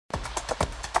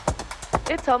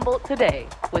It's Humboldt Today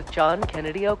with John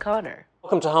Kennedy O'Connor.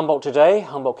 Welcome to Humboldt Today,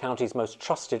 Humboldt County's most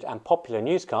trusted and popular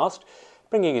newscast,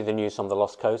 bringing you the news on the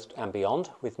Lost Coast and beyond,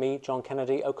 with me, John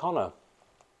Kennedy O'Connor.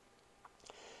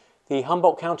 The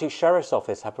Humboldt County Sheriff's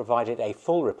Office have provided a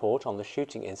full report on the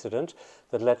shooting incident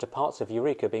that led to parts of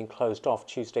Eureka being closed off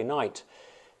Tuesday night.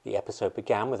 The episode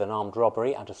began with an armed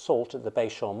robbery and assault at the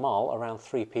Bayshore Mall around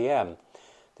 3 p.m.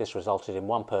 This resulted in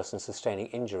one person sustaining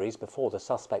injuries before the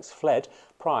suspects fled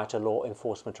prior to law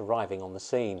enforcement arriving on the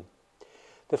scene.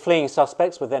 The fleeing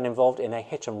suspects were then involved in a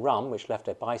hit and run which left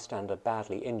a bystander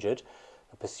badly injured.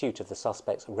 A pursuit of the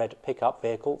suspect's red pickup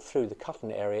vehicle through the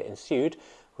Cutton area ensued,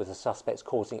 with the suspects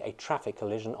causing a traffic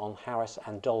collision on Harris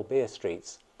and Dolbeer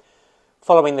Streets.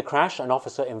 Following the crash, an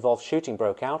officer-involved shooting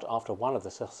broke out after one of the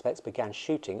suspects began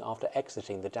shooting after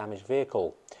exiting the damaged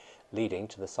vehicle, leading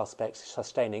to the suspects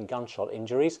sustaining gunshot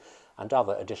injuries, and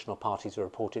other additional parties were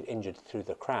reported injured through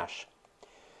the crash.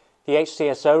 The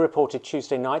HCSO reported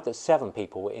Tuesday night that 7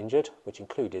 people were injured, which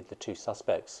included the 2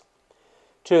 suspects.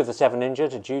 2 of the 7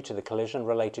 injured due to the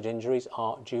collision-related injuries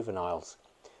are juveniles.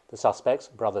 The suspects,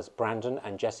 brothers Brandon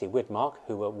and Jesse Widmark,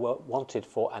 who were wanted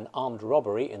for an armed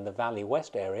robbery in the Valley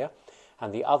West area,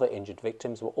 and the other injured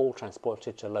victims were all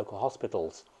transported to local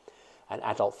hospitals. An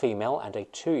adult female and a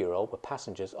 2-year-old were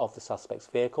passengers of the suspect's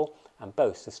vehicle, and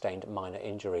both sustained minor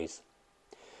injuries.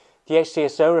 The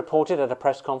HCSO reported at a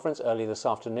press conference early this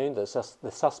afternoon that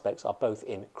the suspects are both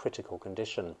in critical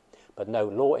condition, but no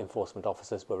law enforcement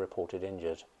officers were reported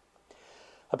injured.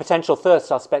 A potential 3rd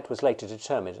suspect was later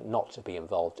determined not to be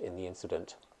involved in the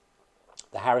incident.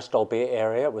 The Harris-Dolbeer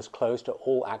area was closed to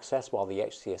all access while the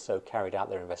HCSO carried out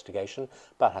their investigation,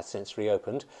 but has since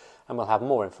reopened, and we'll have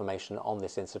more information on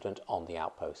this incident on the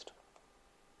outpost.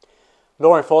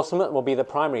 Law enforcement will be the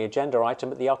primary agenda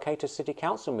item at the Arcata City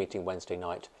Council meeting Wednesday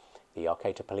night. The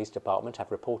Arcata Police Department have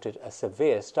reported a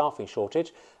severe staffing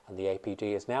shortage, and the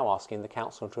APD is now asking the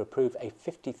council to approve a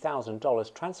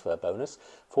 $50,000 transfer bonus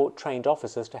for trained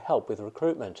officers to help with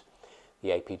recruitment. The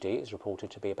APD is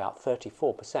reported to be about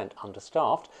 34%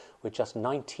 understaffed, with just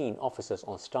 19 officers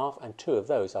on staff, and 2 of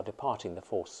those are departing the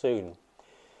force soon.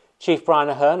 Chief Brian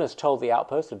Ahern has told the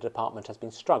outpost the department has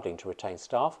been struggling to retain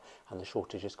staff, and the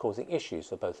shortage is causing issues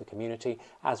for both the community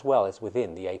as well as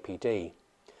within the APD.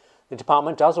 The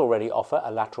department does already offer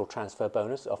a lateral transfer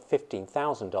bonus of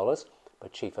 $15,000,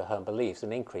 but Chief Ahern believes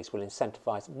an increase will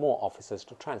incentivise more officers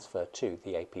to transfer to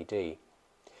the APD.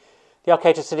 The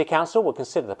Arcata City Council will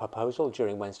consider the proposal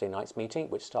during Wednesday night's meeting,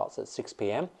 which starts at 6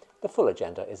 p.m. The full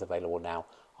agenda is available now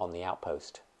on the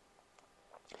outpost.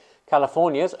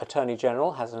 California's Attorney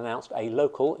General has announced a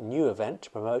local new event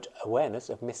to promote awareness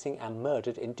of missing and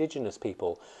murdered Indigenous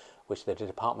people, which the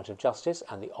Department of Justice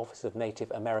and the Office of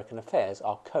Native American Affairs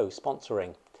are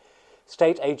co-sponsoring.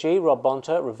 State AG Rob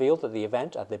Bonta revealed that the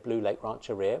event at the Blue Lake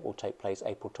Rancheria will take place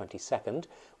April 22nd,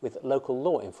 with local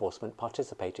law enforcement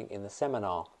participating in the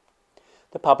seminar.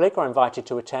 The public are invited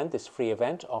to attend this free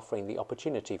event, offering the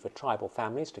opportunity for tribal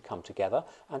families to come together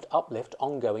and uplift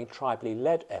ongoing tribally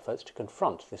led efforts to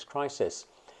confront this crisis.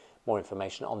 More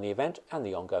information on the event and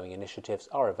the ongoing initiatives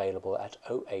are available at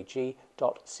oag.ca.gov.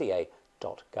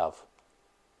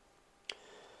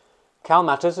 Cal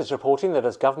Matters is reporting that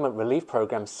as government relief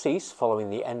programs cease following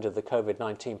the end of the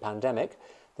COVID-19 pandemic,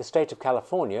 the state of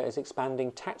California is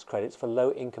expanding tax credits for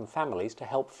low-income families to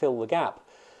help fill the gap.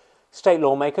 State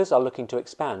lawmakers are looking to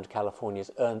expand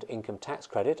California's Earned Income Tax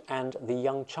Credit and the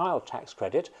Young Child Tax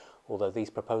Credit, although these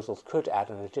proposals could add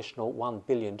an additional $1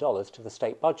 billion to the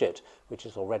state budget, which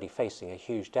is already facing a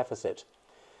huge deficit.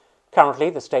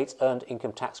 Currently, the state's Earned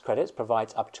Income Tax Credits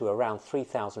provides up to around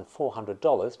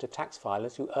 $3,400 to tax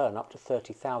filers who earn up to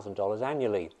 $30,000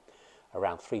 annually.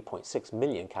 Around 3.6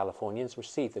 million Californians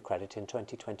received the credit in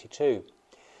 2022.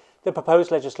 The proposed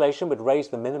legislation would raise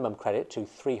the minimum credit to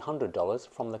 $300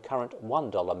 from the current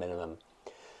 $1 minimum.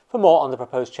 For more on the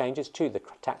proposed changes to the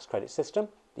tax credit system,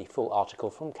 the full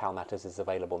article from Cal Matters is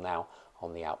available now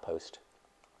on the outpost.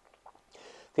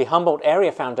 The Humboldt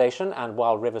Area Foundation and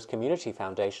Wild Rivers Community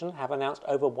Foundation have announced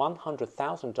over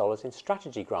 $100,000 in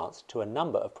strategy grants to a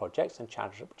number of projects and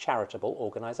charitable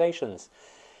organisations.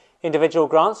 Individual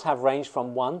grants have ranged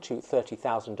from $1,000 to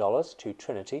 $30,000 to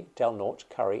Trinity, Del Norte,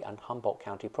 Curry and Humboldt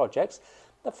County projects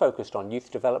that focused on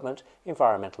youth development,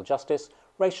 environmental justice,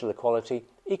 racial equality,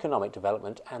 economic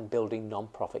development and building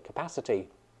non-profit capacity.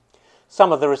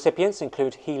 Some of the recipients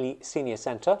include Healy Senior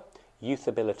Centre, Youth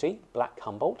Ability, Black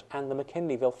Humboldt and the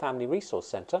McKinleyville Family Resource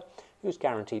Centre, whose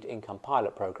Guaranteed Income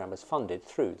Pilot Programme is funded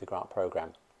through the grant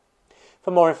programme. For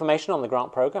more information on the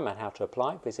grant programme and how to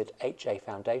apply, visit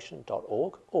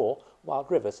hafoundation.org or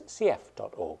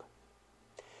wildriverscf.org.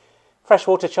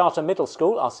 Freshwater Charter Middle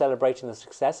School are celebrating the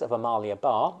success of Amalia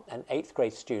Barr, an 8th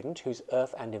grade student whose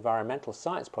Earth and Environmental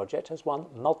Science project has won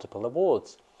multiple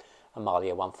awards.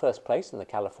 Amalia won first place in the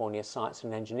California Science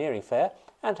and Engineering Fair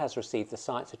and has received the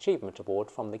Science Achievement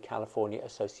Award from the California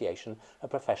Association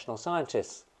of Professional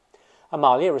Scientists.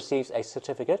 Amalia receives a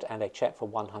certificate and a cheque for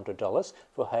 $100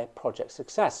 for her project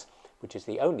success, which is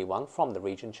the only one from the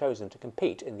region chosen to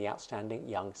compete in the Outstanding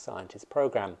Young Scientist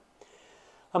programme.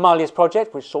 Amalia's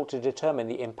project, which sought to determine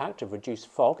the impact of reduced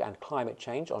fog and climate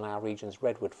change on our region's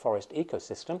redwood forest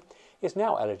ecosystem, is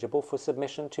now eligible for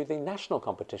submission to the national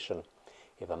competition.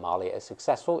 If Amalia is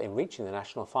successful in reaching the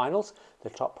national finals, the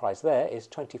top prize there is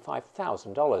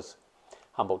 $25,000.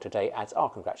 Humboldt Today adds our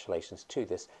congratulations to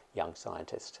this young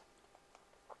scientist.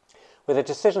 With a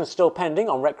decision still pending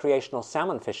on recreational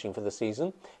salmon fishing for the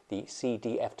season, the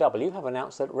CDFW have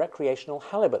announced that recreational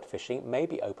halibut fishing may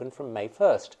be open from May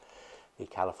 1st. The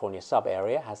California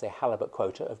sub-area has a halibut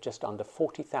quota of just under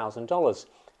 $40,000,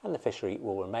 and the fishery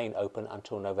will remain open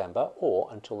until November or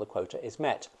until the quota is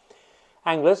met.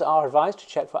 Anglers are advised to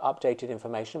check for updated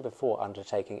information before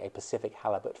undertaking a Pacific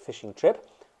halibut fishing trip.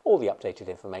 All the updated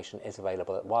information is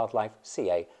available at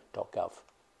wildlifeca.gov.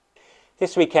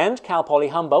 This weekend, Cal Poly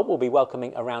Humboldt will be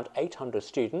welcoming around 800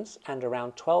 students and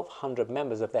around 1,200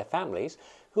 members of their families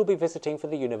who will be visiting for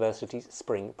the university's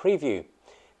spring preview.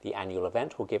 The annual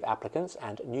event will give applicants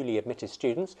and newly admitted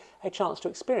students a chance to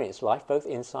experience life both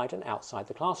inside and outside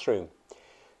the classroom.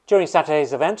 During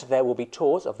Saturday's event, there will be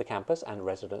tours of the campus and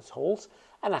residence halls,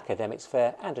 an academics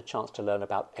fair, and a chance to learn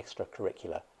about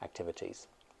extracurricular activities.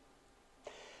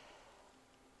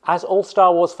 As all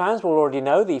Star Wars fans will already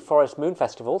know, the Forest Moon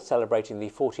Festival, celebrating the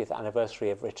 40th anniversary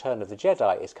of Return of the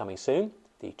Jedi, is coming soon.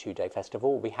 The two-day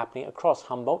festival will be happening across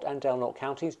Humboldt and Del Norte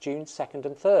counties June 2nd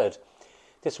and 3rd.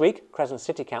 This week, Crescent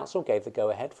City Council gave the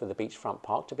go-ahead for the beachfront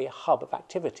park to be a hub of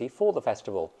activity for the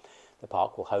festival. The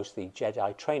park will host the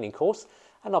Jedi training course,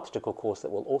 an obstacle course that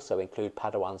will also include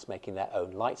Padawans making their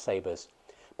own lightsabers.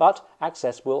 But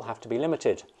access will have to be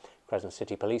limited. Crescent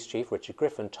City Police Chief Richard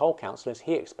Griffin told councillors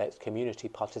he expects community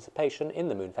participation in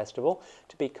the Moon Festival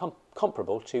to be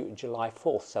comparable to July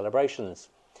 4th celebrations.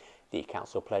 The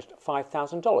council pledged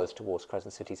 $5,000 towards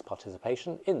Crescent City's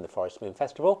participation in the Forest Moon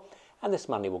Festival, and this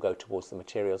money will go towards the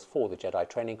materials for the Jedi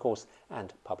training course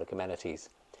and public amenities.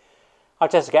 Our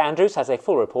Jessica Andrews has a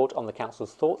full report on the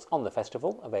council's thoughts on the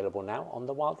festival, available now on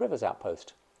the Wild Rivers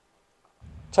Outpost.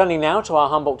 Turning now to our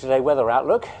Humboldt Today weather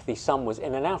outlook, the sun was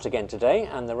in and out again today,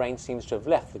 and the rain seems to have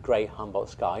left the grey Humboldt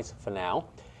skies for now.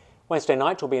 Wednesday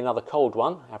night will be another cold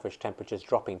one, average temperatures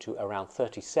dropping to around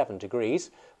 37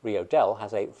 degrees. Rio Del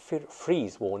has a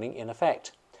freeze warning in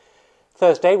effect.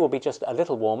 Thursday will be just a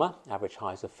little warmer, average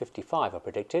highs of 55 are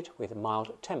predicted, with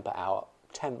mild 10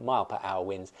 mile per hour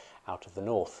winds out of the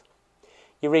north.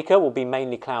 Eureka will be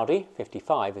mainly cloudy,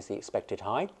 55 is the expected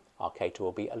high. Arcata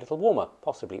will be a little warmer,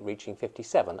 possibly reaching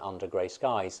 57 under grey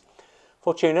skies.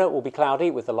 Fortuna will be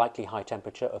cloudy with a likely high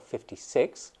temperature of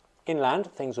 56.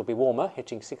 Inland, things will be warmer,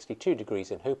 hitting 62 degrees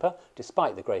in Hooper,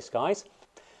 despite the grey skies.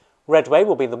 Redway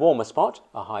will be the warmer spot,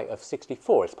 a high of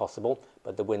 64 is possible,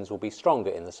 but the winds will be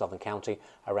stronger in the southern county,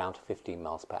 around 15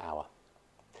 miles per hour.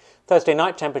 Thursday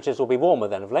night, temperatures will be warmer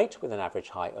than of late, with an average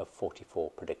high of 44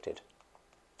 predicted.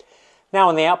 Now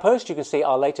on the Outpost, you can see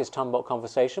our latest Humboldt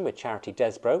conversation with Charity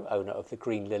Desbro, owner of the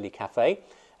Green Lily Cafe,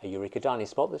 a Eureka dining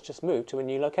spot that's just moved to a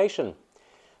new location.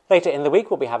 Later in the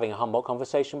week, we'll be having a Humboldt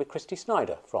conversation with Christy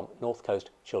Snyder from North Coast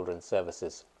Children's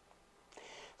Services.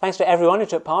 Thanks to everyone who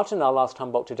took part in our last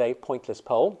Humboldt Today Pointless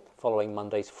poll. Following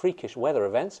Monday's freakish weather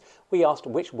events, we asked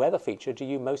which weather feature do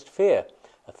you most fear?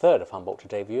 A third of Humboldt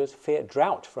Today viewers fear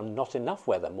drought from not enough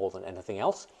weather more than anything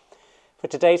else. For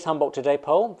today's Humboldt Today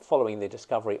poll, following the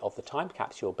discovery of the time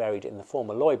capsule buried in the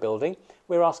former Loy building,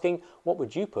 we're asking, what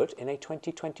would you put in a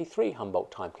 2023 Humboldt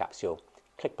time capsule?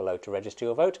 Click below to register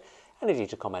your vote, and easy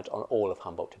to comment on all of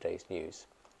Humboldt Today's news.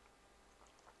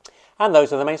 And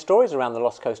those are the main stories around the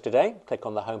Lost Coast today. Click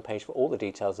on the homepage for all the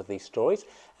details of these stories,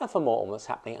 and for more on what's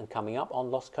happening and coming up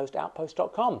on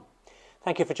lostcoastoutpost.com.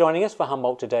 Thank you for joining us for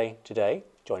Humboldt Today today.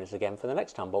 Join us again for the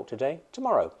next Humboldt Today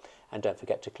tomorrow. And don't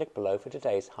forget to click below for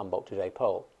today's Humboldt Today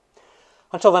poll.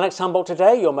 Until the next Humboldt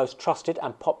Today, your most trusted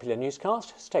and popular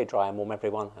newscast, stay dry and warm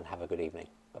everyone, and have a good evening.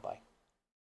 Bye-bye.